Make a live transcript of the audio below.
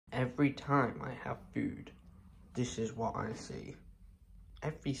every time I have food, this is what I see.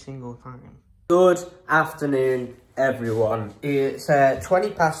 Every single time. Good afternoon, everyone. It's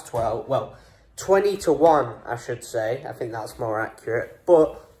 20 past 12. Well, 20 to 1, I should say. I think that's more accurate.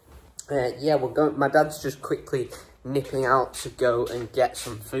 But, yeah, we're going. My dad's just quickly nipping out to go and get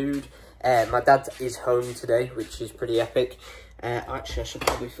some food. My dad is home today, which is pretty epic. Actually, I should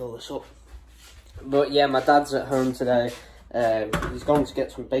probably fill this up. But, yeah, my dad's at home today. He's going to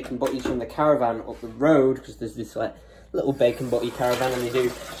get some bacon butties from the caravan up the road, because there's this, like, little bacon butty caravan, and they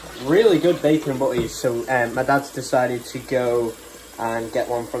do really good bacon butties. So my dad's decided to go and get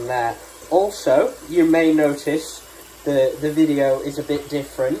one from there. Also, you may notice the video is a bit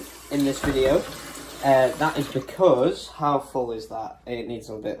different in this video. That is because, how full is that? It needs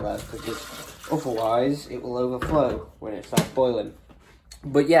a bit less, because otherwise it will overflow when it starts boiling.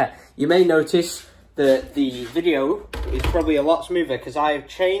 But yeah, you may notice that the video is probably a lot smoother, because I have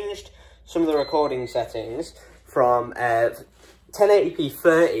changed some of the recording settings from 1080p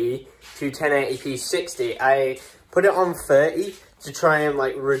 30 to 1080p 60. I put it on 30 to try and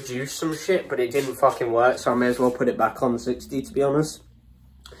like reduce some shit, but it didn't fucking work, so I may as well put it back on 60, to be honest.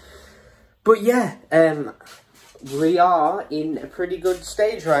 But yeah, we are in a pretty good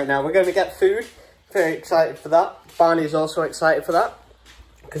stage right now. We're going to get food. Very excited for that. Barney's also excited for that,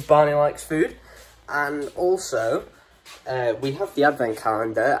 because Barney likes food. And also, we have the advent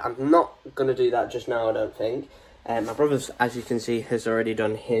calendar. I'm not going to do that just now, I don't think. My brother's, as you can see, has already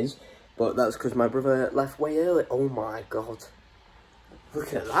done his. But that's because my brother left way early. Oh my god.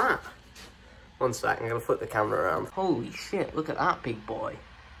 Look at that. One sec, I'm going to flip the camera around. Holy shit, look at that big boy.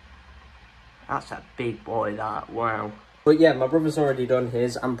 That's a big boy, that. Wow. But yeah, my brother's already done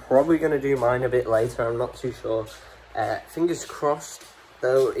his. I'm probably going to do mine a bit later. I'm not too sure. Fingers crossed,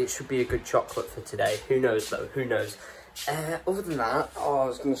 though, it should be a good chocolate for today. Who knows, though? Who knows? Other than that, oh, I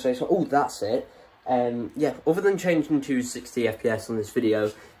was going to say something. Oh, that's it. Yeah, other than changing to 60 FPS on this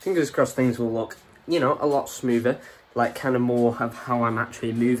video, fingers crossed things will look, you know, a lot smoother. Like, kind of more of how I'm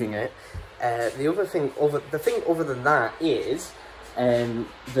actually moving it. The thing other than that is,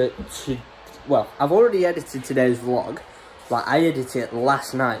 well, I've already edited today's vlog. Like, I edited it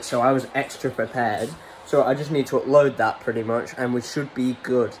last night, so I was extra prepared. So I just need to upload that pretty much, and we should be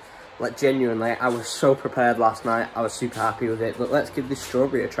good. Like, genuinely, I was so prepared last night. I was super happy with it. But let's give this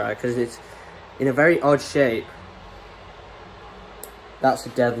strawberry a try, because it's in a very odd shape. That's a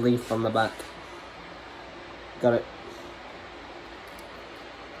dead leaf on the back. Got it.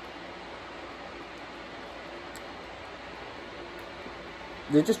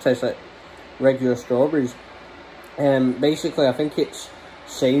 They just taste like regular strawberries. Basically, I think it's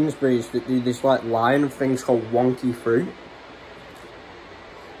Sainsbury's that do this like line of things called wonky fruit.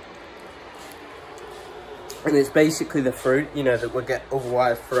 And it's basically the fruit, you know, that would get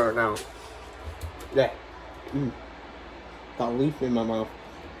otherwise thrown out. Yeah. Got a leaf in my mouth.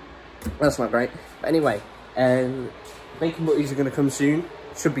 That's not great. But anyway, bacon butties are going to come soon.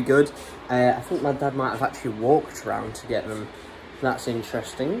 Should be good. I think my dad might have actually walked around to get them. That's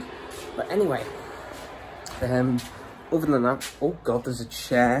interesting. But anyway, other than that, oh god, there's a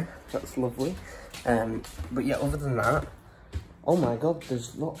chair. That's lovely. But yeah, other than that, oh my god,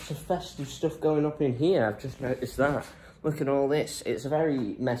 there's lots of festive stuff going up in here. I've just noticed that. Look at all this. It's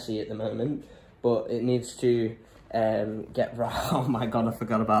very messy at the moment, but it needs to get right. Oh my god, I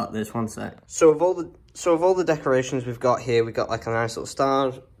forgot about this. One sec. So of all the decorations we've got here, we've got like a nice little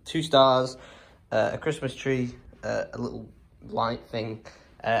star, 2 stars, a Christmas tree, a little light thing,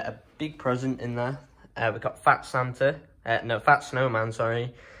 a big present in there. We've got Fat Santa, Fat Snowman,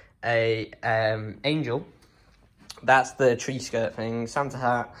 sorry, a angel. That's the tree skirt thing, Santa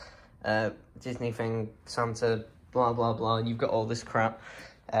hat, Disney thing, Santa, blah, blah, blah. You've got all this crap.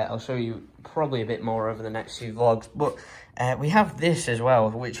 I'll show you probably a bit more over the next few vlogs. But we have this as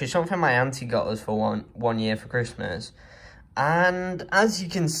well, which is something my auntie got us for one year for Christmas. And as you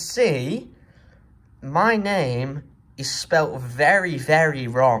can see, my name is spelt very, very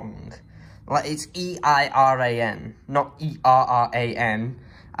wrong. Like, it's E-I-R-A-N, not E-R-R-A-N.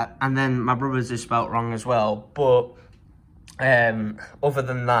 And then my brother's is spelt wrong as well. But other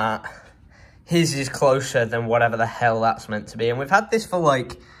than that, his is closer than whatever the hell that's meant to be. And we've had this for,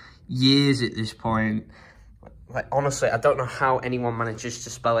 like, years at this point. Like, honestly, I don't know how anyone manages to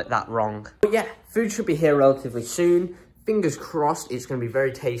spell it that wrong. But yeah, food should be here relatively soon. Fingers crossed, it's going to be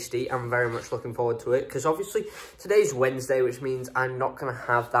very tasty. I'm very much looking forward to it. Because obviously, today's Wednesday, which means I'm not going to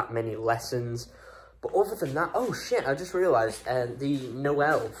have that many lessons. But other than that, oh shit, I just realised the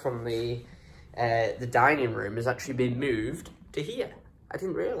Noel from the dining room has actually been moved to here. I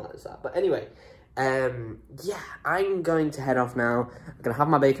didn't realise that. But anyway, yeah, I'm going to head off now. I'm going to have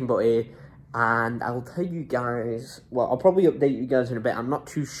my bacon butty, and I'll tell you guys, well, I'll probably update you guys in a bit. I'm not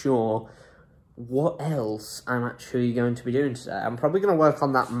too sure what else I'm actually going to be doing today. I'm probably going to work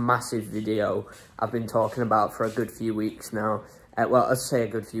on that massive video I've been talking about for a good few weeks now. Well, I'd say a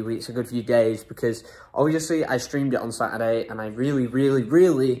good few weeks, a good few days, because obviously I streamed it on Saturday and I really, really,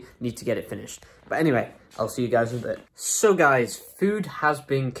 really need to get it finished. But anyway, I'll see you guys in a bit. So guys, food has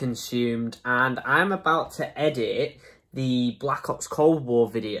been consumed and I'm about to edit the Black Ops Cold War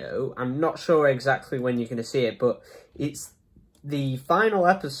video. I'm not sure exactly when you're going to see it, but it's the final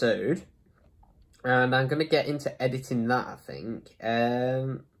episode and I'm going to get into editing that, I think.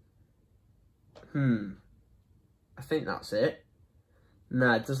 I think that's it.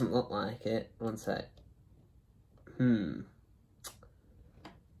 No, it doesn't look like it. One sec.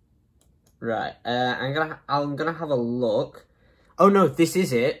 Right. I'm gonna have a look. Oh no, this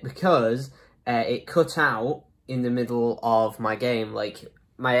is it, because it cut out in the middle of my game. Like,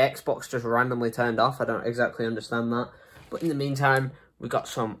 my Xbox just randomly turned off. I don't exactly understand that. But in the meantime, we got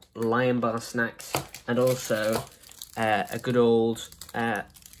some Lion Bar snacks and also a good old a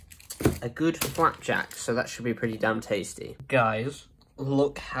good flapjack. So that should be pretty damn tasty, guys.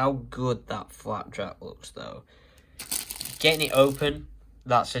 Look how good that flapjack looks, though. Getting it open,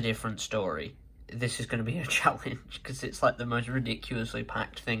 that's a different story. This is going to be a challenge, because it's like the most ridiculously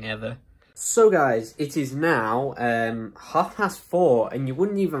packed thing ever. So guys, it is now 4:30, and you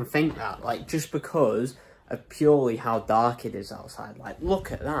wouldn't even think that, like, just because of purely how dark it is outside. Like,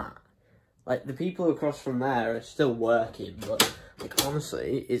 look at that. Like, the people across from there are still working, but, like,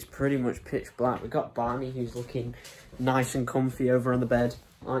 honestly, it's pretty much pitch black. We've got Barney, who's looking nice and comfy over on the bed.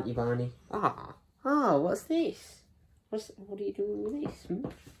 Aren't you, Barney? What's this? What are you doing with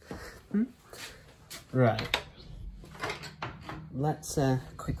this? Right. Let's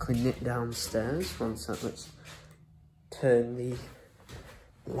quickly nip downstairs. One sec, let's turn the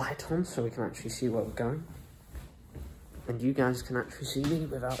light on so we can actually see where we're going. And you guys can actually see me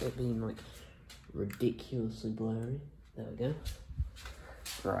without it being, like, ridiculously blurry. There we go.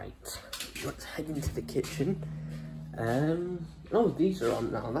 Right. Let's head into the kitchen. Oh, these are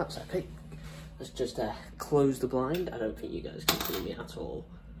on now. That's epic. Let's just close the blind. I don't think you guys can see me at all.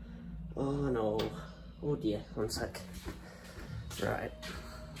 Oh, no. Oh, dear. One sec. Right.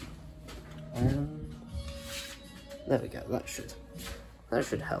 There we go. That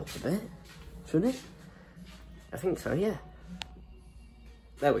should help a bit, shouldn't it? I think so, yeah.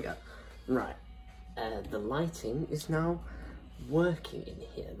 There we go. Right. The lighting is now working in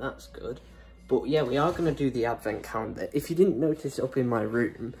here. That's good. But yeah, we are going to do the advent calendar. If you didn't notice, up in my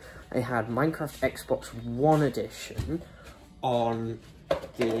room, I had Minecraft Xbox One Edition on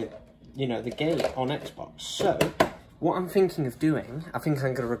the, the game on Xbox. So, what I'm thinking of doing, I think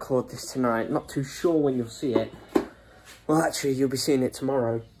I'm going to record this tonight. Not too sure when you'll see it. Well, actually, you'll be seeing it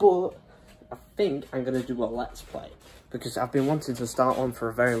tomorrow. But I think I'm going to do a Let's Play. Because I've been wanting to start one for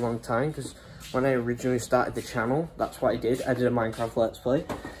a very long time. Because when I originally started the channel, that's what I did. I did a Minecraft Let's Play.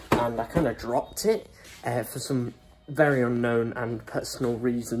 And I kind of dropped it for some very unknown and personal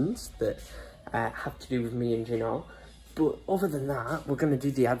reasons that have to do with me and Janelle. But other than that, we're going to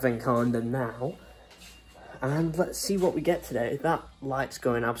do the advent calendar now. And let's see what we get today. That light's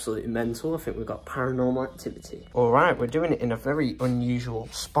going absolutely mental. I think we've got paranormal activity. All right, we're doing it in a very unusual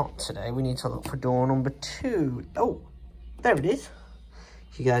spot today. We need to look for door number 2. Oh, there it is.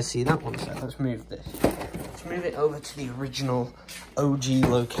 You guys see that one? So let's move this. Let's move it over to the original OG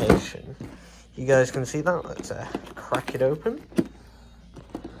location. You guys can see that. Let's crack it open.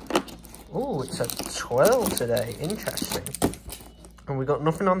 Oh, it's a 12 today. Interesting. And we got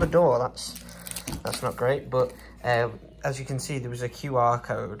nothing on the door. That's not great. But as you can see, there was a QR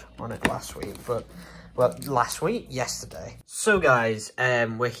code on it last week. But well, yesterday. So guys,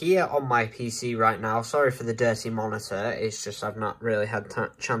 we're here on my PC right now. Sorry for the dirty monitor. It's just I've not really had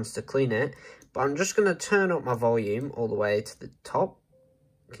chance to clean it. But I'm just going to turn up my volume all the way to the top.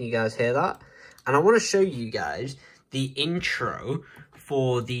 Can you guys hear that? And I want to show you guys the intro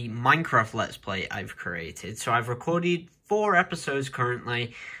for the Minecraft Let's Play I've created. So I've recorded 4 episodes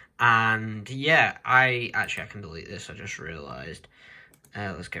currently. And yeah, I can delete this. I just realised.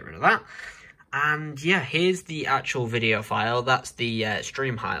 Let's get rid of that. And yeah, here's the actual video file. That's the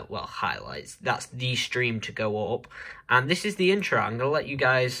stream highlights. That's the stream to go up. And this is the intro. I'm going to let you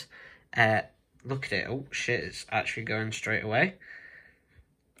guys look at it. Oh, shit, it's actually going straight away.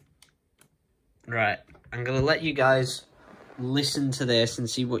 Right, I'm going to let you guys listen to this and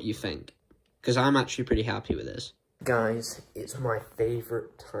see what you think. Because I'm actually pretty happy with this. Guys, it's my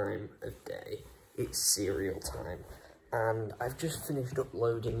favourite time of day. It's cereal time. And I've just finished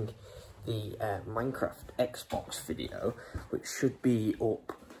uploading the Minecraft Xbox video, which should be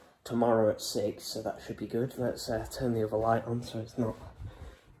up tomorrow at 6, so that should be good. Let's turn the other light on so it's not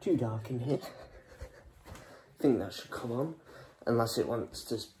too dark in here. I think that should come on, unless it wants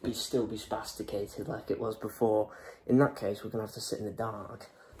to still be spasticated like it was before. In that case, we're going to have to sit in the dark.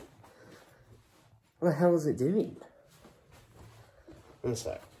 What the hell is it doing? One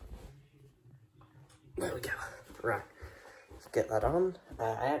sec. There we go. Right, let's get that on.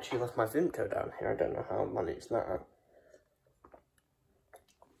 I actually left my Vimto down here. I don't know how I managed that.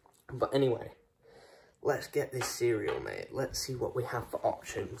 But anyway, let's get this cereal, mate. Let's see what we have for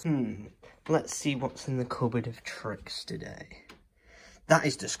options. Let's see what's in the cupboard of tricks today. That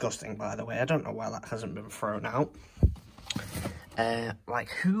is disgusting, by the way. I don't know why that hasn't been thrown out. Like,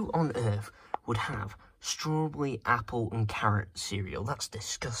 who on earth would have strawberry, apple and carrot cereal? That's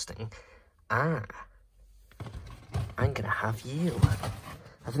disgusting. I'm gonna have you.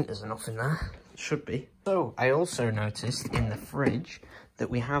 I think there's enough in there. It should be. So, I also noticed in the fridge that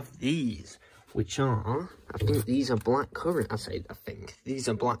we have these, which are, I think these are black currants. I think. These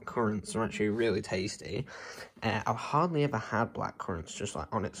are black currants. They're actually really tasty. I've hardly ever had black currants just like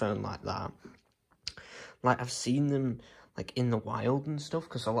on its own like that. Like, I've seen them like in the wild and stuff,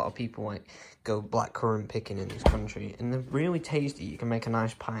 because a lot of people like go blackcurrant picking in this country, and they're really tasty. You can make a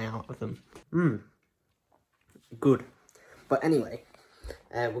nice pie out of them. Good. But anyway,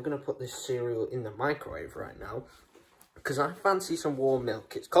 we're gonna put this cereal in the microwave right now, because I fancy some warm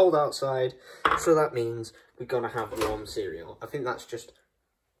milk. It's cold outside, so that means we're gonna have warm cereal. I think that's just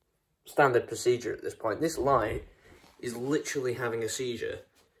standard procedure at this point. This light is literally having a seizure.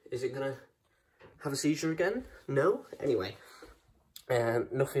 Is it gonna have a seizure again? No? Anyway,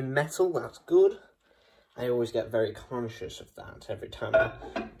 nothing metal, that's good. I always get very conscious of that every time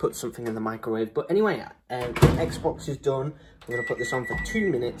I put something in the microwave. But anyway, Xbox is done. I'm going to put this on for 2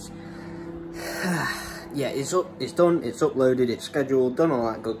 minutes. Yeah, it's up, it's done, it's uploaded, it's scheduled, done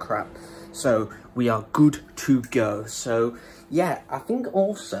all that good crap. So, we are good to go. So, yeah, I think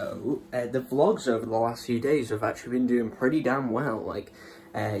also, the vlogs over the last few days have actually been doing pretty damn well. Like,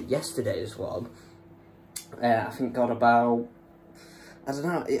 yesterday's vlog, I think got about, I don't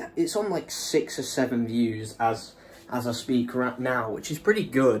know, it's on like 6 or 7 views as I speak right now, which is pretty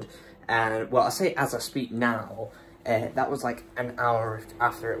good. And well, I say as I speak now, that was like an hour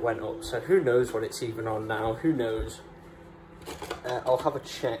after it went up, so who knows what it's even on now, who knows. I'll have a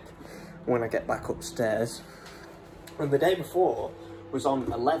check when I get back upstairs. And the day before was on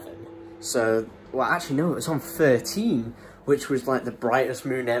 11, so, well actually no, it was on 13, which was like the brightest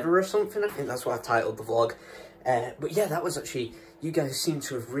moon ever or something. I think that's what I titled the vlog. But yeah, that was actually, you guys seem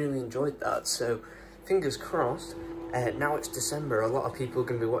to have really enjoyed that, so fingers crossed. Now it's December, a lot of people are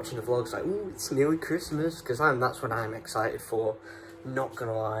going to be watching the vlogs like, ooh, it's nearly Christmas, because that's what I'm excited for, not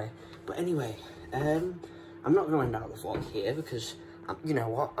gonna lie. But anyway, I'm not going to end out the vlog here, because, you know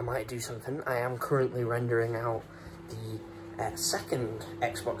what, I might do something. I am currently rendering out the second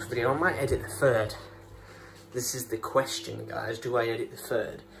Xbox video. I might edit the third. This is the question, guys, do I edit the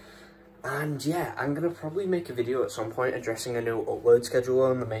third? And yeah, I'm going to probably make a video at some point addressing a new upload schedule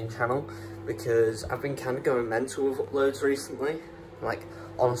on the main channel, because I've been kind of going mental with uploads recently. Like,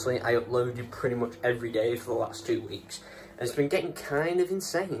 honestly, I uploaded pretty much every day for the last 2 weeks, and it's been getting kind of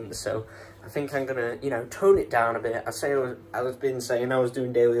insane, so I think I'm going to, you know, tone it down a bit. I've been saying I was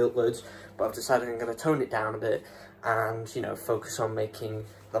doing daily uploads, but I've decided I'm going to tone it down a bit, and, you know, focus on making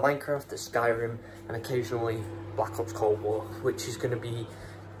the Minecraft, the Skyrim, and occasionally Black Ops Cold War, which is going to be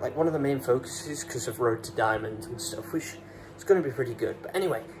like one of the main focuses because of Road to Diamond and stuff, which is going to be pretty good. But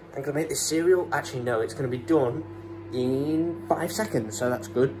anyway, I'm going to make this cereal. Actually, no, it's going to be done in 5 seconds, so that's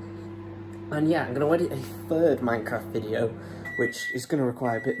good. And yeah, I'm going to edit a third Minecraft video, which is going to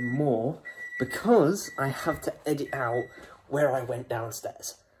require a bit more, because I have to edit out where I went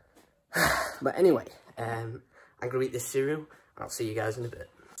downstairs. But anyway, I'm going to eat this cereal. I'll see you guys in a bit.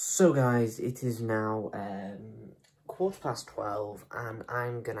 So guys, it is now 12:15 and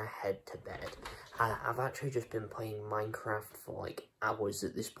I'm gonna head to bed. I've actually just been playing Minecraft for like hours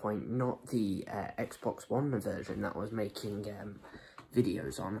at this point, not the Xbox One version that I was making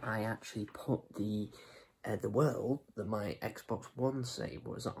videos on. I actually put the world that my Xbox One save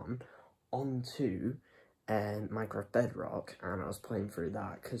was on onto Minecraft Bedrock, and I was playing through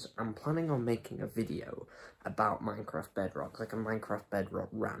that because I'm planning on making a video about Minecraft Bedrock, like a Minecraft Bedrock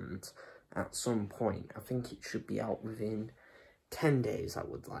rant at some point. I think it should be out within 10 days, I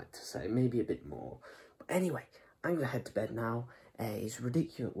would like to say, maybe a bit more. But anyway, I'm gonna head to bed now. It's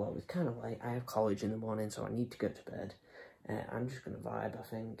ridiculous, well, it's kind of late. I have college in the morning, so I need to go to bed. I'm just going to vibe, I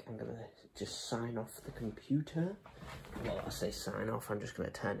think. I'm going to just sign off the computer. Well, I say sign off, I'm just going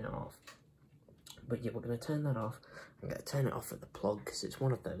to turn it off. But yeah, we're going to turn that off. I'm going to turn it off at the plug because it's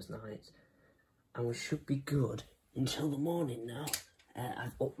one of those nights. And we should be good until the morning now.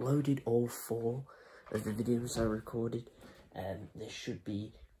 I've uploaded all 4 of the videos I recorded. They should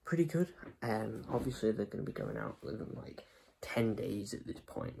be pretty good. Obviously, they're going to be going out within like 10 days at this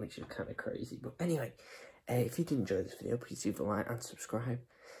point, which is kind of crazy. But anyway, if you did enjoy this video, please leave a like and subscribe.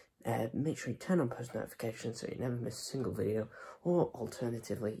 Make sure you turn on post notifications so you never miss a single video, or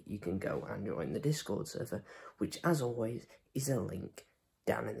alternatively you can go and join the Discord server, which as always is a link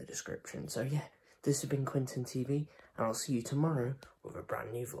down in the description. So yeah, this has been Quinnton TV, and I'll see you tomorrow with a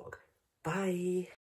brand new vlog. Bye!